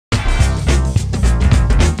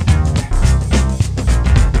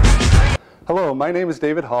Hello, my name is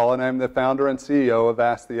David Hall and I'm the founder and CEO of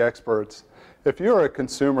Ask the Experts. If you're a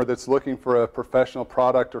consumer that's looking for a professional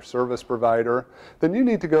product or service provider, then you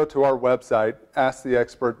need to go to our website,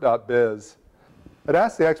 asktheexpert.biz. At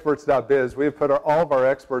asktheexperts.biz, we have put all of our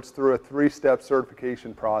experts through a three-step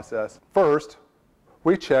certification process. First,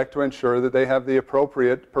 we check to ensure that they have the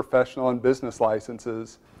appropriate professional and business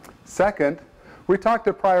licenses. Second, we talk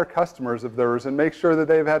to prior customers of theirs and make sure that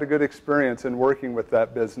they've had a good experience in working with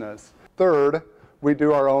that business. Third, we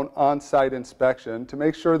do our own on-site inspection to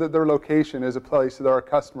make sure that their location is a place that our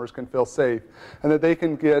customers can feel safe and that they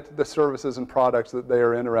can get the services and products that they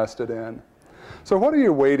are interested in. So what are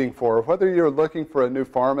you waiting for? Whether you're looking for a new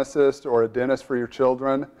pharmacist or a dentist for your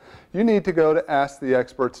children, you need to go to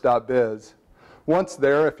asktheexperts.biz. Once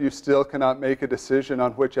there, if you still cannot make a decision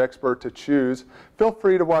on which expert to choose, feel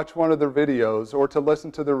free to watch one of their videos or to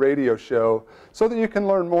listen to their radio show so that you can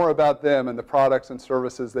learn more about them and the products and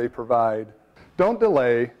services they provide. Don't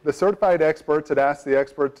delay. The certified experts at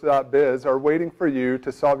asktheexperts.biz are waiting for you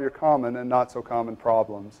to solve your common and not so common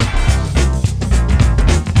problems.